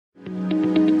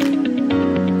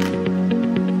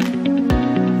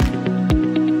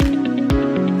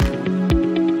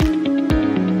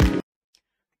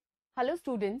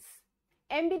students,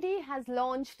 MBD has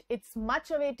launched its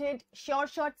much-awaited Sure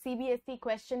Shot CBSE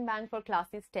question bank for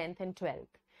classes 10th and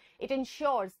 12th. It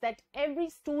ensures that every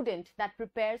student that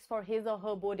prepares for his or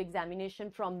her board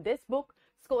examination from this book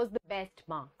scores the best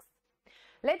marks.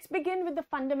 Let's begin with the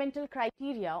fundamental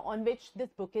criteria on which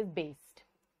this book is based.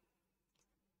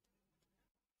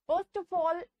 First of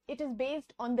all, it is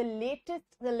based on the latest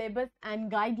syllabus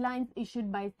and guidelines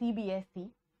issued by CBSE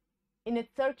in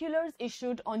its circulars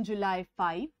issued on July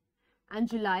 5 and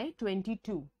July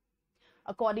 22,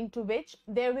 according to which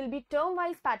there will be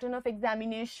term-wise pattern of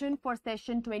examination for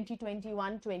session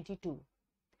 2021-22.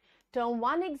 Term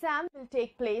 1 exam will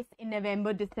take place in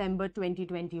November-December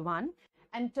 2021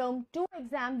 and Term 2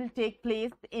 exam will take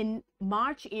place in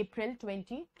March-April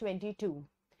 2022.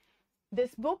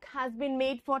 This book has been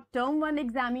made for Term 1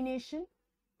 examination,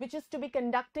 which is to be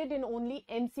conducted in only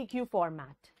MCQ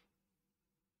format.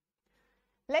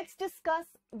 Let's discuss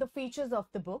the features of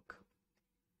the book.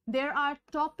 There are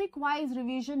topic-wise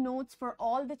revision notes for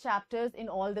all the chapters in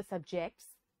all the subjects.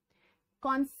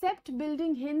 Concept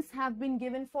building hints have been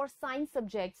given for science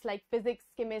subjects like physics,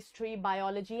 chemistry,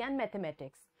 biology and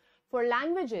mathematics. For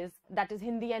languages, that is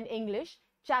Hindi and English,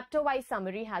 chapter-wise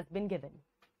summary has been given.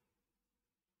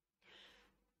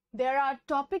 There are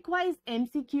topic-wise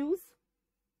MCQs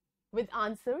with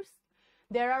answers.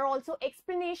 There are also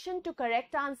explanation to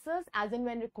correct answers as and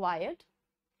when required.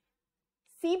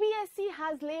 CBSE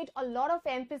has laid a lot of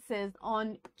emphasis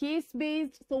on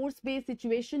case-based, source-based,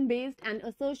 situation-based and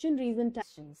assertion-reason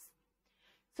questions.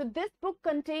 So this book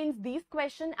contains these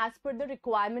questions as per the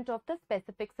requirement of the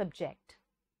specific subject.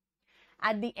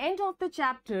 At the end of the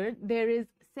chapter, there is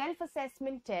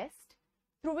self-assessment test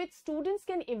through which students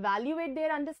can evaluate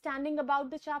their understanding about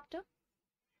the chapter.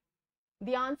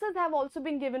 The answers have also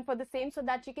been given for the same so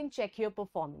that you can check your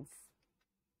performance.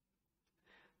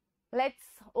 Let's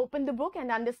open the book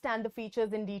and understand the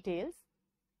features in details.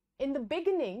 In the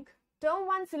beginning, Term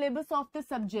 1 syllabus of the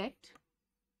subject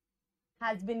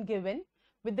has been given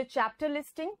with the chapter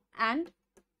listing and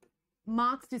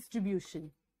marks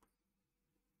distribution.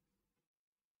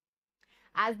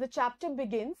 As the chapter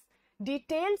begins,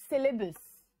 detailed syllabus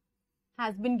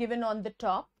has been given on the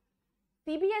top.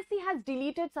 CBSE has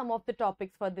deleted some of the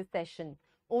topics for this session.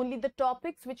 Only the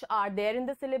topics which are there in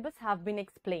the syllabus have been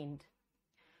explained.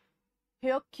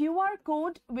 Here, QR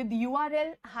code with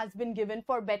URL has been given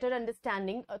for better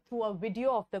understanding through a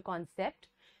video of the concept.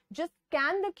 Just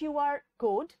scan the QR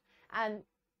code and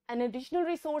an additional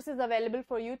resource is available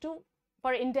for you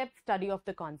for in-depth study of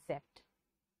the concept.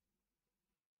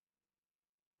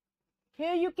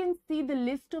 Here you can see the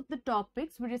list of the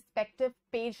topics with respective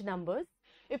page numbers.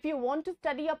 If you want to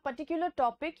study a particular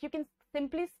topic, you can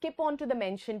simply skip on to the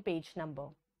mentioned page number.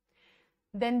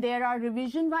 Then there are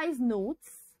revision-wise notes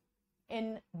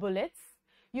in bullets.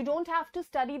 You don't have to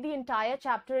study the entire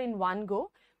chapter in one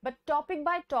go, but topic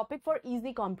by topic for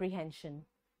easy comprehension.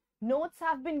 Notes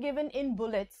have been given in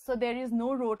bullets, so there is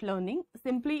no rote learning,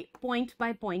 simply point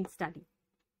by point study.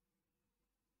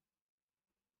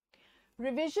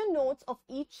 Revision notes of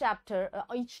each chapter,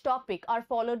 each topic are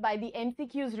followed by the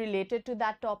MCQs related to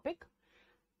that topic.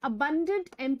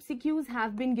 Abundant MCQs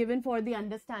have been given for the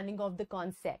understanding of the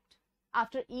concept.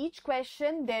 After each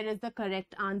question, there is the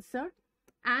correct answer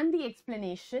and the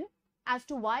explanation as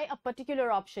to why a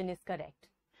particular option is correct.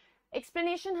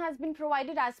 Explanation has been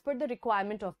provided as per the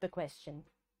requirement of the question.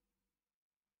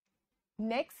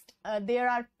 Next, there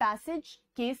are passage,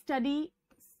 case study,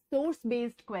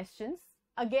 source-based questions.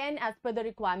 Again, as per the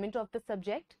requirement of the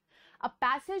subject. A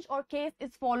passage or case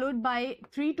is followed by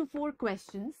 3 to 4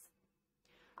 questions.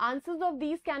 Answers of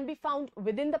these can be found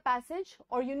within the passage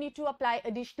or you need to apply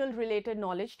additional related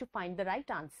knowledge to find the right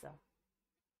answer.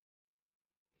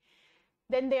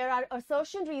 Then there are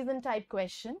assertion reason type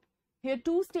question. Here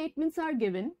 2 statements are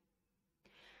given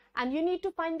and you need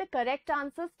to find the correct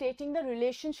answer stating the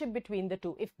relationship between the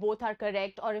two, if both are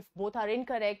correct or if both are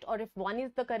incorrect or if one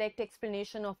is the correct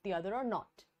explanation of the other or not.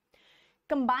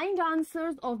 Combined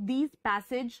answers of these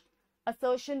passage,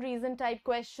 assertion reason type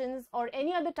questions or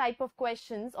any other type of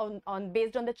questions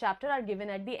based on the chapter are given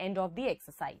at the end of the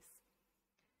exercise.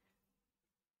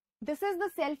 This is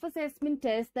the self-assessment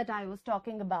test that I was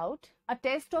talking about. A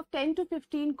test of 10 to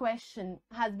 15 questions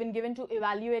has been given to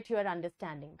evaluate your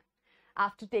understanding.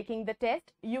 After taking the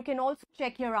test, you can also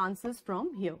check your answers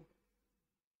from here.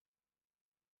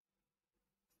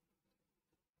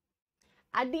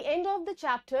 At the end of the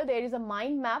chapter, there is a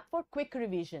mind map for quick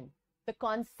revision. The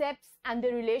concepts and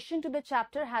the relation to the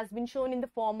chapter has been shown in the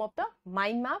form of the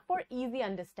mind map for easy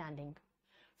understanding.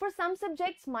 For some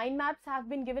subjects, mind maps have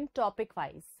been given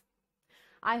topic-wise.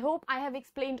 I hope I have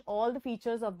explained all the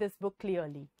features of this book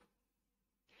clearly.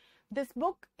 This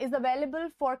book is available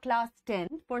for class 10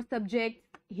 for subjects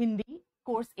Hindi,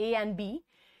 course A and B,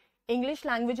 English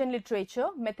language and literature,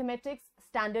 mathematics,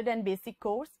 standard and basic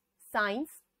course, science,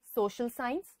 social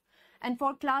science. And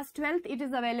for class 12th, it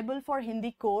is available for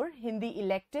Hindi core, Hindi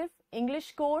elective,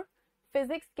 English core,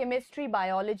 physics, chemistry,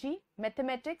 biology,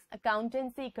 mathematics,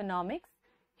 accountancy, economics,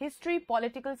 history,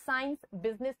 political science,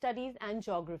 business studies, and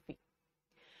geography.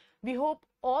 We hope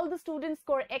all the students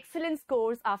score excellent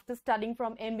scores after studying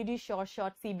from MBD Sure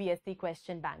Shot CBSE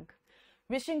Question Bank.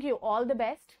 Wishing you all the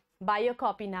best. Buy your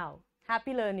copy now.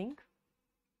 Happy learning.